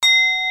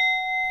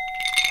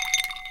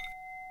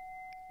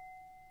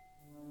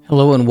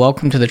Hello and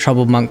welcome to the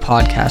Troubled Monk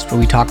podcast, where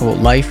we talk about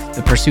life,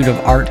 the pursuit of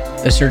art,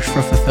 the search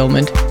for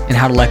fulfillment, and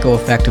how to let go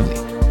effectively.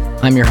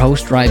 I'm your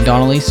host, Ryan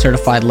Donnelly,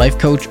 certified life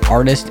coach,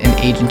 artist, and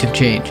agent of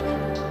change.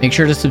 Make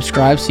sure to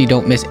subscribe so you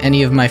don't miss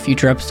any of my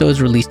future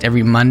episodes released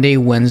every Monday,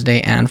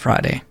 Wednesday, and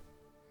Friday.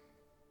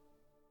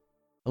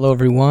 Hello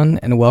everyone,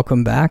 and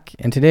welcome back.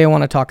 And today I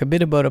want to talk a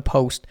bit about a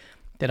post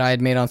that I had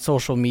made on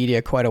social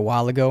media quite a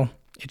while ago.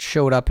 It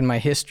showed up in my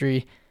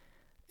history,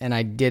 and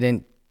I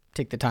didn't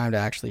take the time to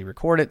actually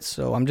record it,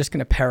 so I'm just going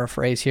to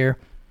paraphrase here.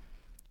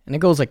 And it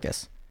goes like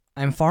this.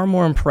 I'm far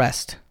more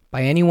impressed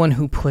by anyone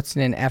who puts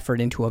in an effort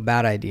into a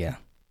bad idea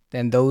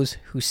than those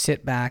who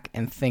sit back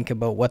and think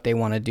about what they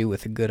want to do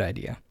with a good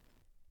idea.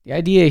 The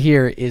idea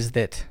here is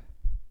that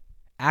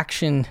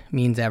action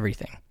means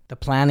everything. The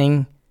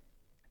planning,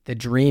 the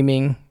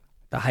dreaming,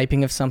 the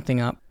hyping of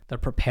something up, the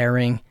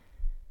preparing,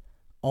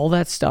 all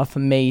that stuff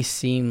may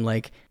seem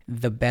like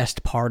the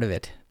best part of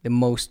it, the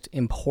most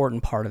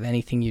important part of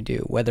anything you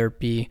do, whether it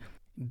be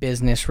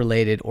business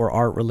related or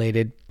art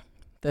related.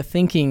 The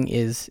thinking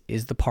is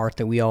the part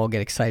that we all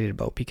get excited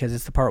about, because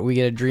it's the part we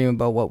get to dream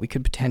about what we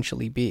could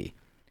potentially be.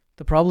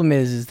 The problem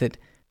is that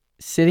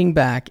sitting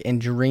back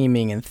and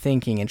dreaming and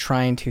thinking and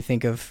trying to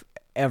think of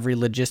every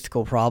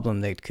logistical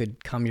problem that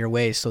could come your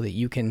way so that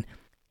you can,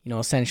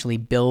 essentially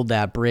build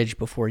that bridge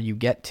before you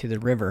get to the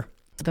river.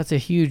 That's a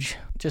huge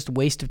just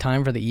waste of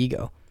time for the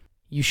ego.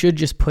 You should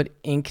just put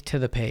ink to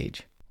the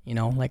page.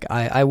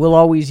 I will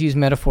always use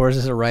metaphors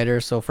as a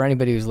writer, so for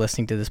anybody who's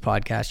listening to this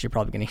podcast, you're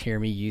probably going to hear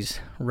me use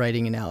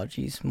writing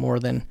analogies more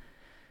than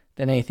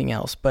anything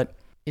else, but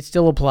it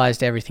still applies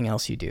to everything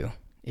else you do.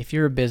 If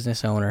you're a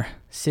business owner,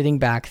 sitting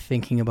back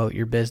thinking about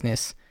your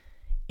business,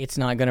 it's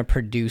not going to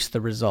produce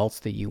the results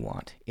that you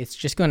want. It's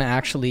just going to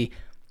actually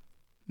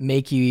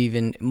make you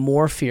even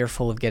more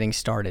fearful of getting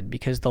started,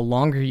 because the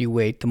longer you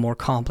wait, the more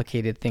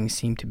complicated things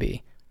seem to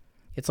be.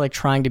 It's like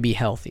trying to be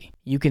healthy.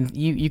 You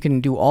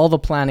can do all the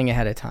planning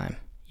ahead of time.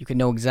 You can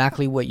know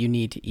exactly what you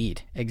need to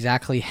eat,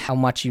 exactly how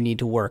much you need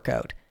to work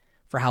out,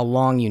 for how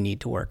long you need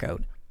to work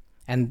out.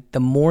 And the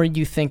more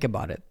you think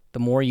about it, the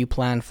more you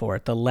plan for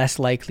it, the less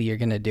likely you're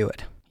going to do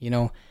it.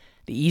 The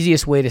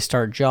easiest way to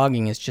start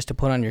jogging is just to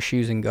put on your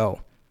shoes and go.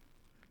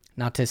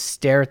 Not to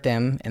stare at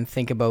them and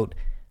think about,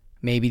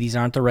 maybe these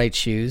aren't the right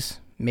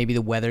shoes, maybe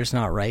the weather's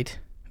not right,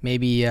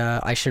 maybe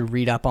I should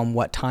read up on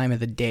what time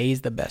of the day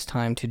is the best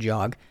time to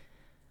jog.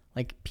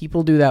 Like,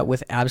 people do that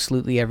with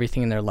absolutely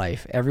everything in their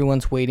life.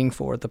 Everyone's waiting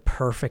for the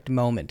perfect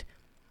moment.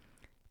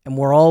 And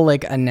we're all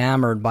like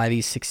enamored by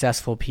these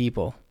successful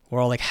people.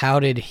 We're all like, how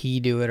did he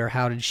do it, or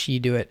how did she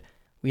do it?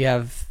 We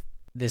have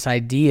this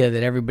idea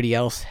that everybody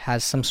else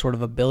has some sort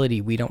of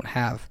ability we don't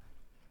have.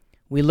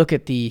 We look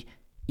at the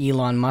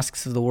Elon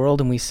Musks of the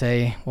world and we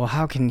say, well,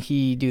 how can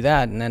he do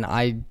that? And then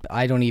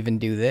I don't even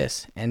do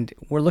this. And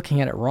we're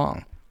looking at it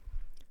wrong.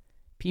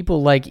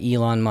 People like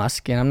Elon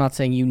Musk, and I'm not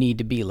saying you need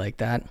to be like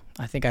that.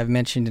 I think I've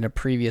mentioned in a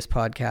previous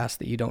podcast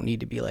that you don't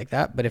need to be like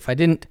that. But if I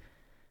didn't,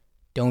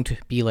 don't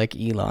be like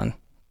Elon.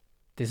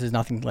 This is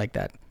nothing like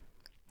that.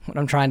 What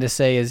I'm trying to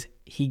say is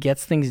he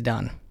gets things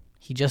done.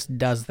 He just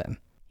does them.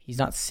 He's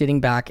not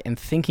sitting back and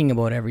thinking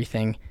about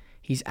everything.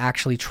 He's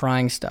actually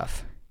trying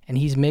stuff. And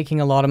he's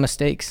making a lot of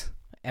mistakes.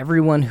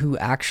 Everyone who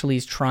actually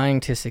is trying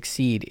to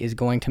succeed is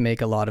going to make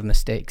a lot of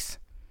mistakes.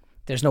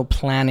 There's no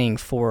planning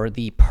for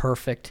the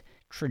perfect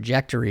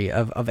trajectory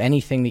of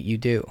anything that you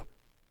do.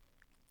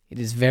 It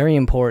is very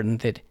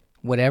important that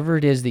whatever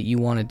it is that you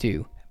want to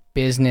do,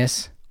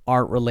 business,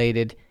 art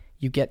related,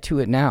 you get to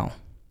it now.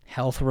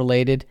 Health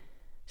related,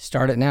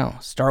 start it now.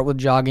 Start with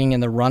jogging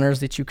and the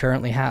runners that you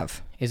currently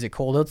have. Is it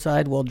cold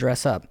outside? Well,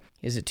 dress up.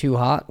 Is it too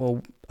hot?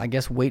 Well, I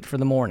guess wait for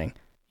the morning.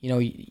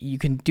 You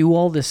can do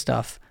all this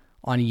stuff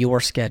on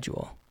your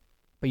schedule,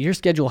 but your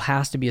schedule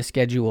has to be a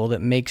schedule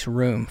that makes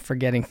room for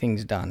getting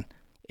things done.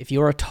 If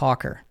you're a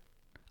talker,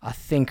 a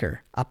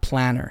thinker, a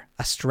planner,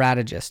 a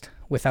strategist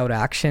without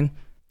action,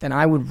 then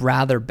I would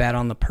rather bet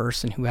on the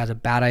person who has a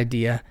bad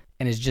idea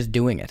and is just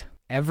doing it.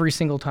 Every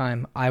single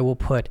time I will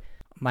put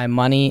my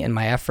money and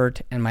my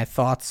effort and my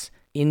thoughts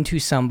into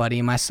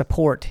somebody, my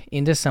support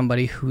into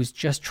somebody who's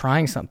just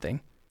trying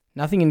something.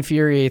 Nothing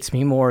infuriates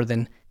me more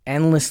than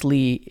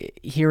endlessly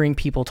hearing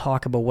people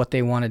talk about what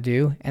they want to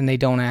do and they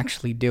don't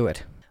actually do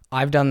it.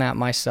 I've done that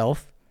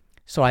myself,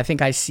 so I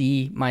think I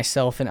see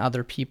myself in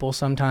other people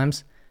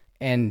sometimes.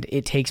 And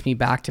it takes me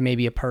back to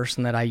maybe a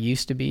person that I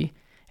used to be,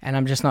 and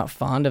I'm just not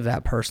fond of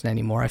that person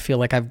anymore. I feel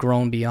like I've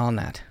grown beyond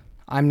that.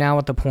 I'm now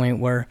at the point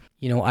where,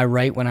 I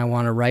write when I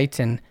want to write,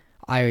 and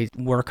I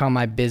work on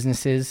my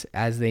businesses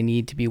as they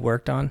need to be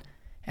worked on,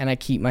 and I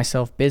keep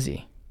myself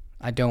busy.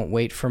 I don't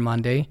wait for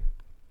Monday.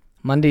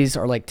 Mondays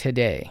are like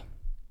today.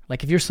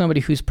 Like, if you're somebody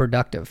who's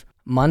productive,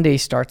 Monday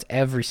starts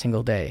every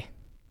single day.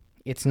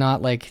 It's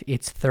not like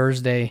it's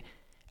Thursday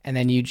and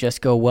then you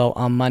just go, well,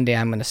 on Monday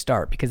I'm going to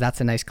start because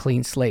that's a nice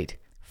clean slate.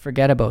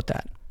 Forget about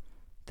that.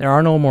 There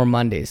are no more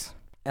Mondays,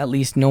 at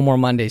least no more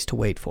Mondays to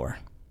wait for.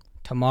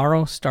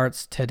 Tomorrow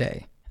starts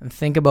today. And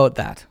think about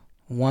that.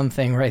 One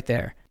thing right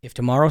there. If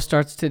tomorrow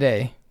starts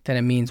today, then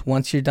it means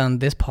once you're done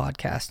this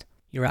podcast,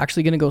 You're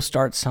actually going to go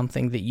start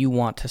something that you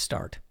want to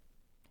start.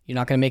 You're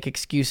not going to make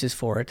excuses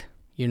for it.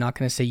 You're not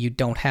going to say you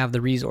don't have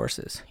the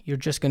resources. You're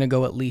just going to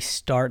go at least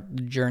start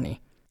the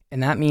journey.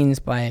 And that means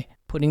by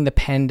putting the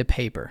pen to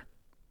paper.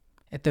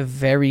 At the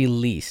very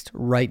least,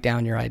 write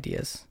down your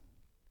ideas.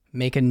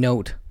 Make a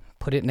note.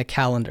 Put it in a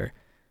calendar.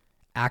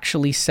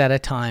 Actually set a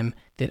time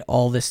that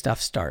all this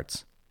stuff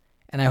starts.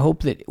 And I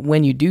hope that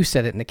when you do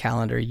set it in the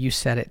calendar, you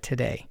set it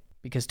today.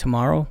 Because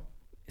tomorrow,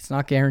 it's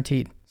not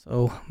guaranteed.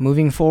 So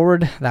moving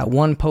forward, that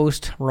one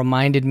post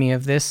reminded me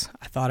of this.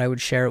 I thought I would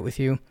share it with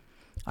you.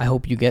 I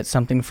hope you get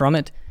something from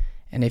it.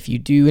 And if you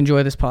do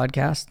enjoy this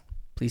podcast,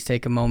 please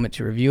take a moment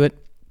to review it.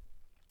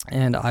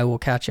 And I will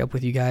catch up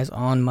with you guys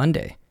on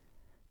Monday.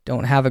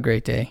 Don't have a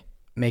great day.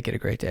 Make it a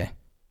great day.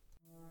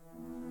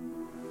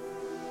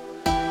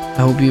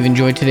 I hope you've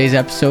enjoyed today's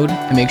episode,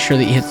 and make sure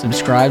that you hit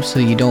subscribe so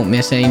that you don't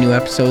miss any new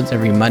episodes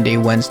every Monday,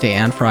 Wednesday,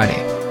 and Friday.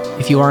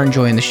 If you are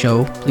enjoying the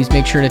show, please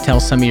make sure to tell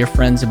some of your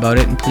friends about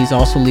it, and please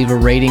also leave a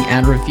rating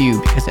and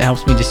review because it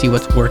helps me to see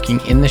what's working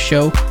in the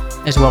show,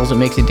 as well as it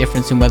makes a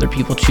difference in whether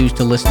people choose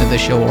to listen to the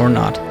show or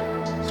not.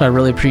 So I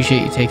really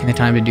appreciate you taking the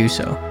time to do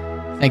so.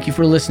 Thank you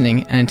for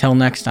listening, and until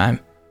next time,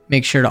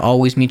 make sure to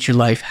always meet your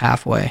life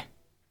halfway.